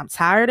know, I'm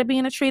tired of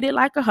being treated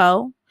like a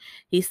hoe.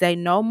 He say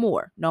no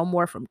more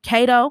from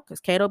Kato,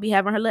 because Kato be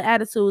having her little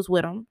attitudes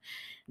with him.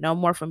 No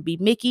more from B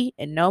Mickey,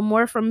 and no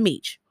more from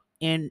Meech.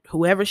 And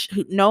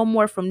no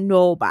more from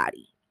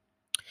nobody.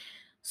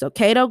 So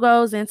Kato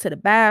goes into the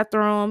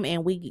bathroom,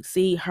 and we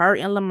see her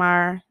and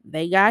Lamar.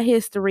 They got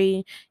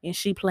history, and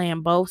she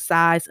playing both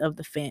sides of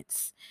the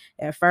fence.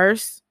 At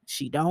first,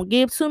 she don't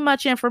give too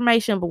much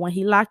information, but when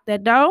he locked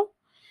that door,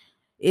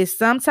 it's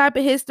some type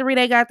of history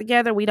they got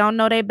together. We don't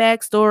know their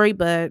backstory,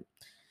 but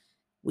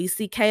we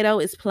see Kato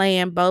is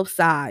playing both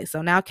sides.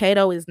 So now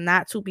Kato is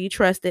not to be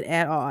trusted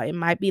at all. It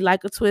might be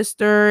like a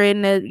twister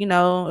and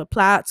a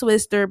plot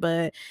twister,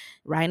 but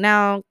right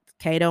now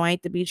Kato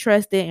ain't to be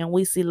trusted. And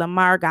we see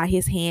Lamar got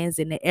his hands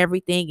into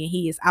everything, and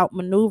he is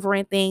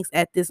outmaneuvering things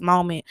at this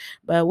moment.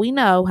 But we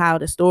know how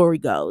the story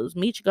goes.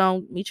 Meech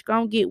gonna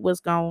get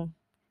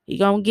he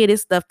gonna get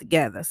his stuff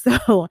together.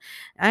 So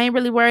I ain't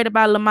really worried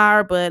about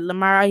Lamar, but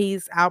Lamar,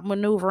 he's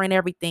outmaneuvering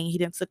everything. He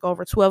done took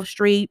over 12th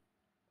Street.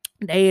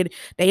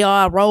 They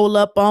all roll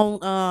up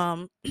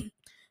on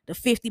the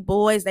 50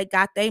 boys. They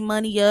got their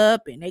money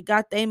up, and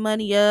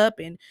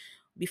and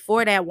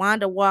before that,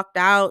 Wanda walked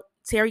out.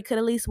 Terry could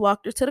at least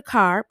walked her to the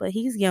car, but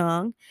he's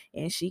young,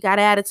 and she got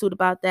an attitude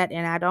about that,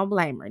 and I don't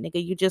blame her.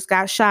 Nigga, you just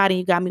got shot and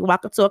you got me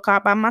walking to a car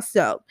by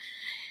myself.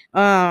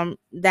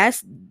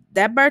 That's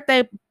that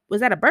birthday.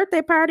 Was that a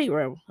birthday party?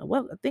 Or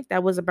well, I think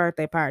that was a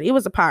birthday party. It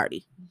was a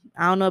party.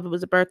 I don't know if it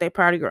was a birthday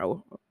party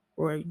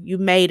or you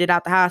made it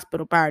out the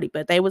hospital party,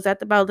 but they was at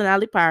the bowling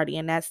alley party,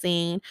 and that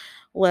scene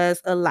was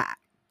a lot.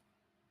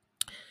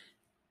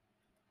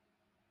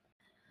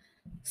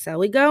 So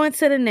we go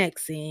into the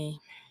next scene.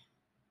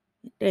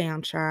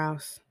 Damn,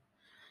 Charles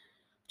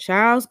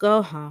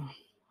go home.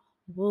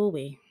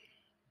 Woo-wee.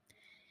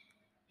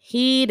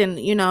 He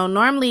didn't,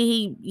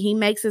 normally he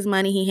makes his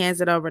money, he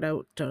hands it over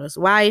to his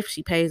wife,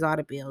 she pays all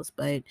the bills,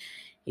 but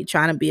he's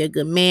trying to be a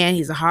good man.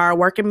 He's a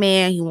hard-working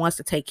man. He wants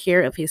to take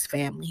care of his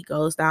family. He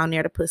goes down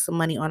there to put some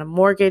money on a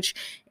mortgage,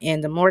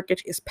 and the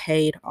mortgage is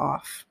paid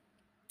off.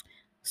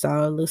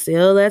 So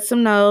Lucille lets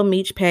him know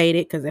Meech paid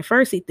it, because at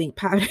first he think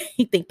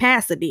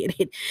Pastor did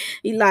it.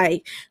 He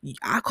like,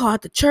 I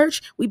called the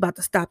church. We about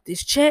to stop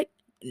this check.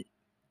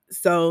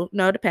 So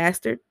no, the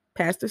Pastor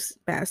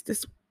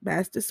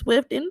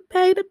Swift didn't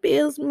pay the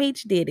bills.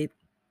 Meech did it.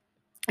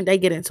 They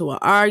get into an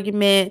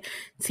argument.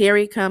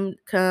 Terry comes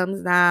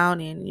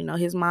down, and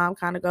his mom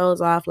kind of goes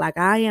off like,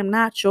 I am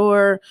not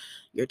your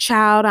your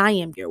child, I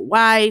am your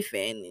wife.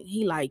 And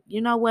he like,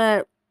 you know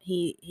what?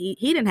 He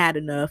didn't had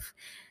enough.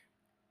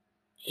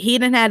 He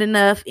didn't had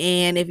enough.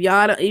 And if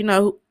y'all,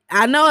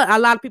 I know a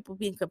lot of people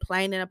been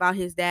complaining about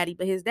his daddy,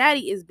 but his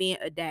daddy is being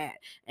a dad.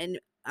 And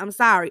I'm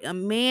sorry, a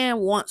man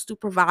wants to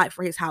provide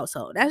for his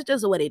household. That's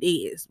just what it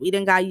is. We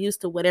done got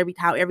used to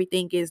how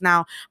everything is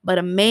now. But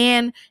a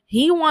man,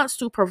 he wants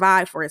to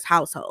provide for his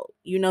household.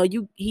 He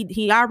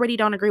already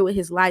don't agree with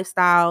his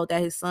lifestyle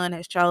that his son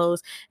has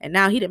chose, and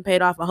now he done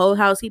paid off a whole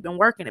house he been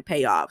working to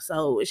pay off.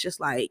 So it's just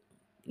like,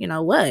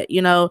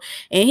 and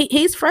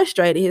he's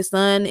frustrated. His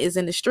son is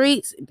in the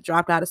streets,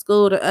 dropped out of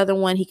school. The other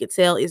one, he could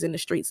tell, is in the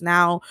streets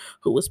now,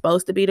 who was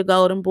supposed to be the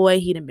golden boy.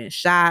 He done been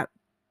shot.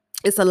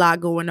 It's a lot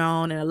going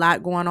on, and a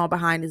lot going on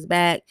behind his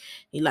back.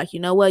 He like, you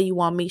know what? You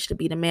want Meech to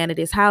be the man of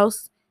this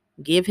house?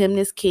 Give him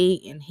this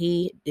key, and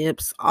he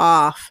dips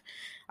off.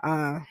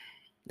 That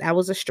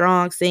was a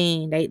strong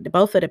scene.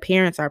 Both of the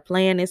parents are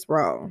playing this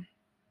role.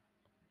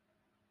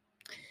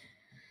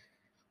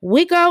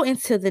 We go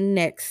into the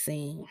next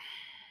scene.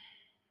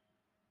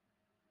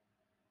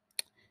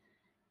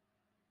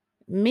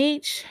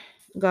 Meech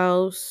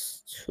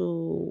goes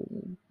to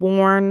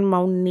warn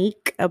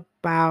Monique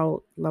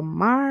about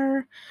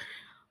Lamar,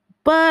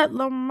 but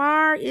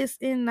Lamar is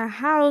in the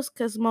house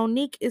because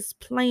Monique is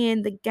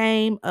playing the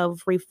game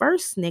of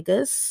reverse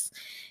niggas.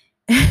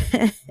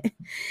 And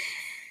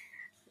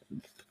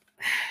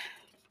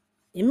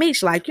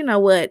Meech like, you know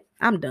what?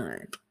 I'm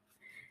done.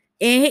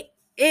 And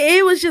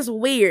it was just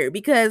weird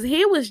because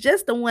he was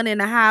just the one in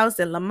the house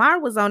and Lamar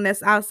was on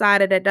this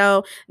outside of the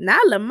door. Now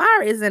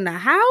Lamar is in the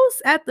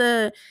house at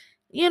the,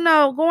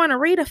 going to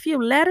read a few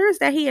letters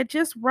that he had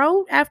just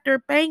wrote after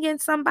banging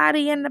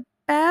somebody in the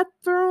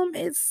bathroom.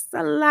 It's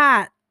a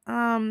lot.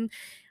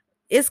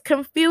 It's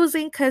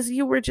confusing because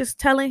you were just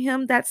telling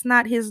him that's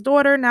not his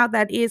daughter. Now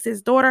that is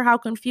his daughter. How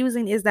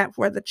confusing is that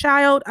for the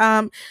child?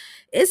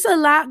 It's a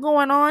lot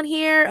going on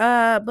here.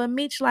 But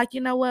Meech like,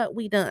 you know what?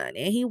 We done.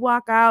 And he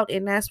walk out,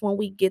 and that's when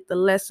we get the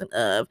lesson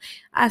of,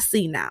 I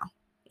see now.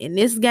 In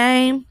this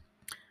game,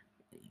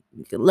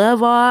 you can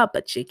love all,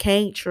 but you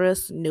can't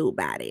trust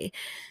nobody.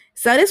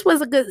 So this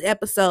was a good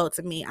episode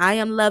to me. I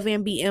am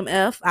loving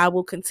BMF. I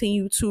will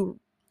continue to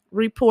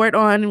report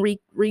on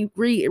recap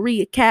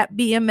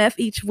BMF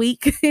each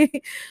week.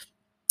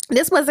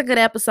 This was a good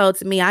episode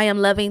to me. I am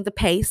loving the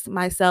pace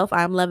myself.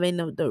 I'm loving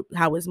the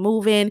how it's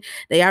moving.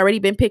 They already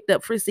been picked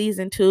up for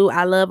season 2.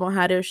 I love on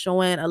how they're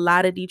showing a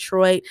lot of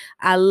Detroit.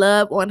 I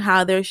love on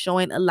how they're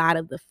showing a lot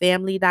of the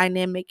family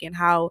dynamic and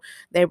how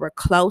they were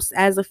close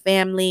as a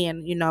family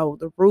and,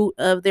 the root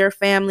of their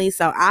family.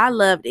 So I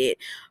loved it.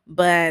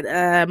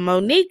 But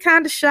Monique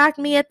kind of shocked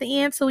me at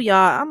the end too,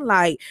 y'all. I'm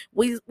like,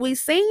 we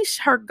seen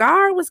her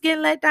guard was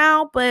getting let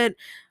down, but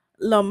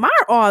Lamar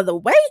all the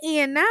way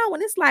in now,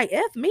 and it's like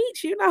F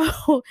Meech,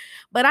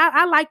 But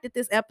I liked it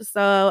this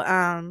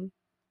episode.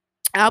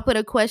 I'll put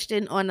a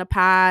question on the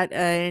pod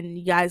and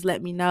you guys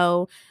let me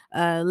know.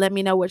 Let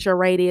me know what your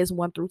rate is,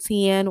 1 through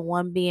 10,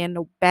 1 being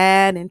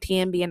bad and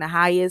 10 being the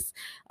highest.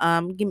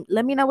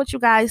 Let me know what you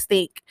guys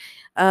think.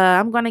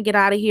 I'm going to get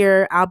out of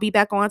here. I'll be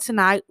back on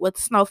tonight with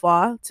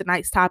Snowfall.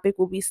 Tonight's topic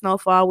will be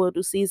Snowfall. We'll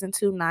do season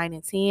 2, 9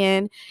 and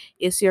 10.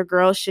 It's your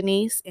girl,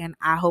 Shanice, and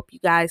I hope you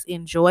guys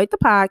enjoyed the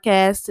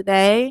podcast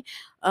today.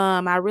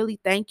 I really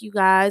thank you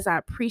guys. I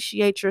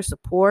appreciate your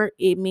support.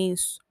 It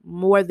means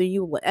more than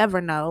you will ever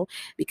know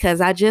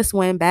because I just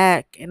went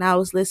back and I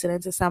was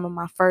listening to some of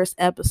my first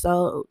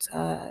episodes.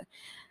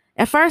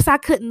 At first, I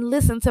couldn't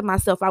listen to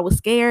myself. I was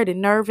scared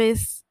and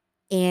nervous.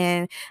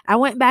 And I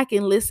went back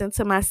and listened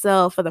to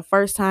myself for the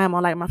first time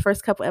on like my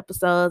first couple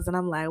episodes. And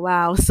I'm like,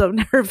 wow, I was so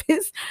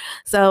nervous.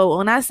 So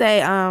when I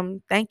say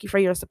thank you for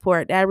your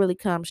support, that really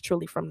comes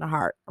truly from the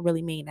heart. I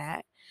really mean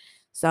that.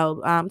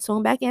 So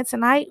tune back in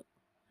tonight.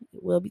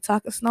 We'll be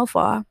talking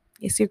Snowfall.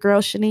 It's your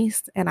girl,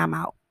 Shanice, and I'm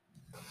out.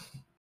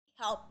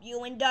 Hope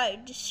you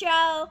enjoyed the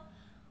show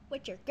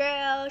with your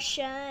girl,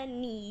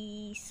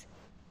 Shanice.